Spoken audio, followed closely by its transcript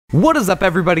What is up,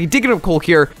 everybody? Digging Up Cole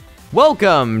here.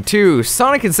 Welcome to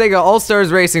Sonic and Sega All-Stars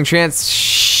Racing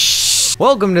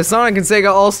Welcome to Sonic and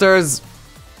Sega All-Stars.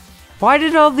 Why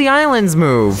did all the islands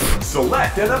move?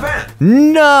 Select an event.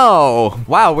 No!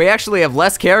 Wow, we actually have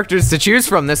less characters to choose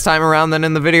from this time around than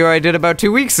in the video I did about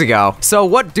 2 weeks ago. So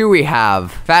what do we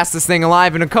have? Fastest thing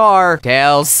alive in a car.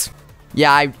 Tails.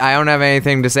 Yeah, I don't have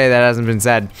anything to say that hasn't been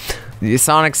said.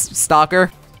 Sonic's Stalker.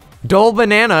 Dole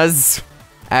Bananas.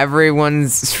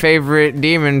 Everyone's favorite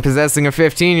demon possessing a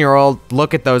 15-year-old.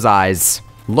 Look at those eyes.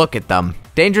 Look at them.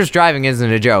 Dangerous driving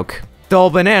isn't a joke. Dole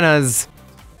Bananas.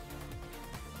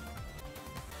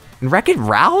 Wreck-It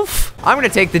Ralph? I'm gonna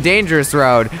take the dangerous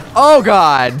road. Oh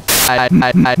god!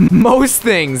 Most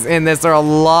things in this are a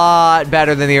lot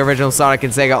better than the original Sonic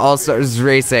and Sega All-Stars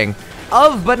Racing.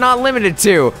 But not limited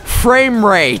to, frame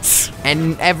rate.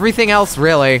 And everything else,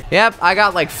 really. Yep, I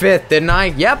got like 5th, didn't I?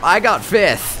 Yep, I got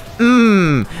 5th.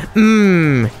 I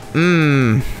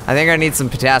think I need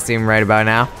some potassium right about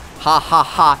now. Ha ha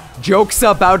ha. Jokes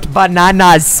about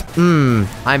bananas. I'm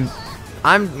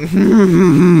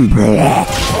Owning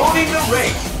the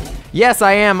race. Yes,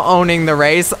 I am owning the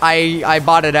race. I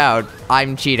bought it out.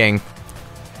 I'm cheating.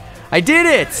 I did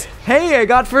it! Hey, I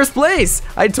got 1st place!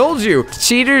 I told you,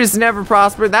 cheaters never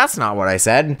prosper. That's not what I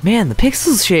said. Man, the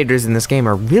pixel shaders in this game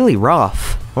are really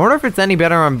rough. I wonder if it's any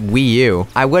better on Wii U.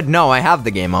 I would know, I have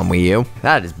the game on Wii U.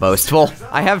 That is boastful.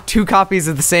 I have 2 copies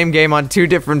of the same game on 2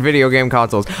 different video game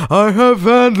consoles. I have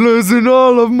antlers in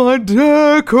all of my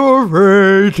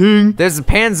decorating. There's a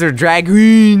Panzer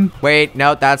Dragoon. Wait,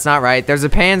 no, that's not right. There's a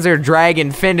Panzer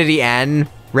Dragonfinity N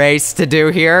race to do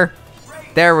here.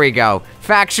 There we go.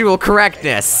 Factual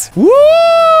correctness. Woo!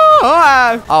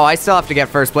 Oh, I still have to get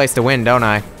 1st place to win, don't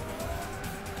I?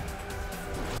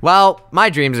 Well, my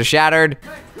dreams are shattered.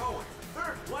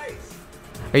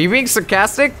 Are you being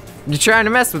sarcastic? You're trying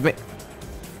to mess with me.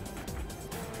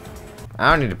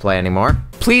 I don't need to play anymore.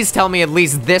 Please tell me at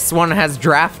least this one has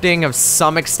drafting of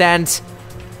some extent.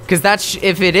 Because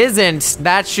if it isn't,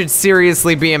 that should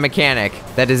seriously be a mechanic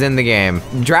that is in the game.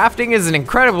 Drafting is an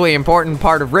incredibly important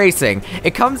part of racing.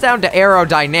 It comes down to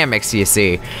aerodynamics, you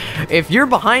see. If you're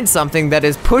behind something that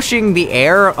is pushing the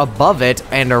air above it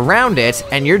and around it,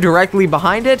 and you're directly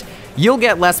behind it, you'll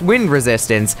get less wind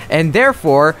resistance, and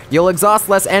therefore, you'll exhaust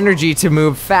less energy to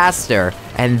move faster,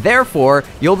 and therefore,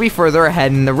 you'll be further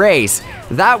ahead in the race.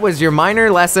 That was your minor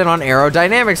lesson on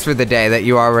aerodynamics for the day that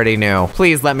you already knew.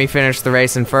 Please let me finish the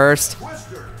race in 1st.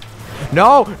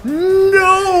 No!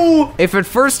 No! If at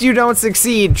first you don't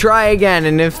succeed, try again,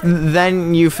 and if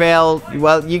then you fail,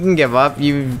 well, you can give up.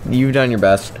 You've done your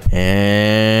best.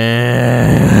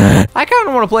 I kind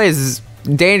of want to play as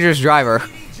Dangerous Driver.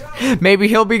 Maybe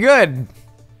he'll be good.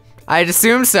 I'd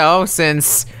assume so,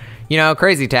 since, you know,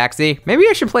 Crazy Taxi. Maybe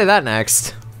I should play that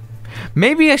next.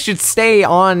 Maybe I should stay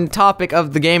on topic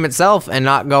of the game itself and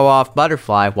not go off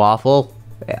butterfly, waffle,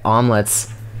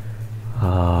 omelets.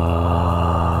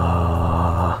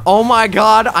 Oh my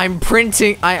god, I'm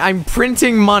printing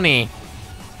money.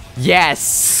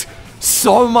 Yes,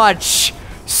 so much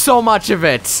of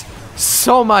it.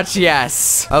 So much,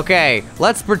 yes. Okay,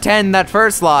 let's pretend that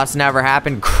 1st loss never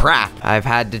happened. Crap, I've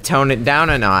had to tone it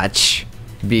down a notch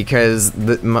because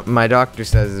my doctor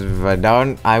says if I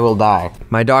don't, I will die.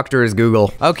 My doctor is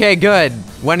Google. Okay, good.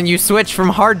 When you switch from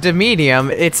hard to medium,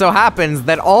 it so happens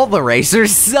that all the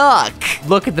racers suck.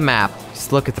 Look at the map.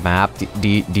 Just look at the map. Do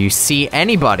you see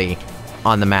anybody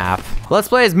on the map? Let's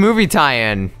play as movie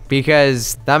tie-in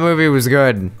because that movie was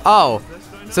good. Oh.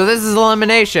 So this is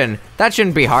elimination. That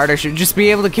shouldn't be hard. I should just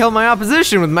be able to kill my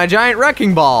opposition with my giant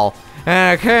wrecking ball.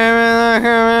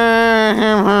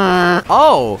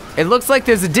 Oh, it looks like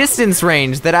there's a distance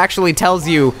range that actually tells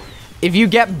you if you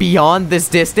get beyond this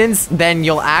distance, then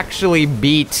you'll actually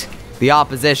beat the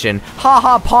opposition.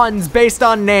 Haha, puns based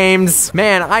on names.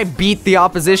 Man, I beat the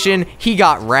opposition. He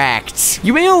got wrecked.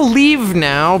 You may all leave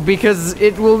now because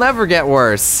it will never get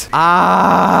worse. I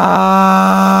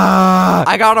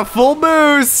got a full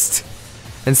boost.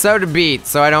 And so to beat,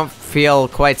 so I don't feel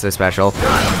quite so special.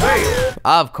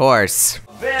 Of course.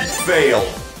 Then fail.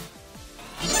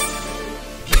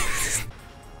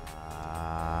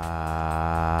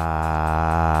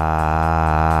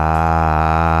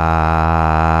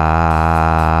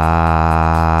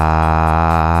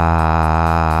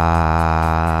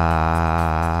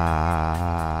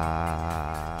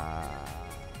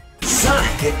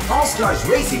 All-Stars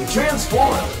Racing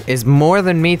Transform is more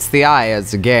than meets the eye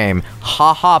as a game.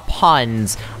 Haha,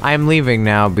 puns. I'm leaving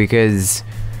now because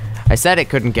I said it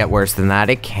couldn't get worse than that.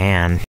 It can.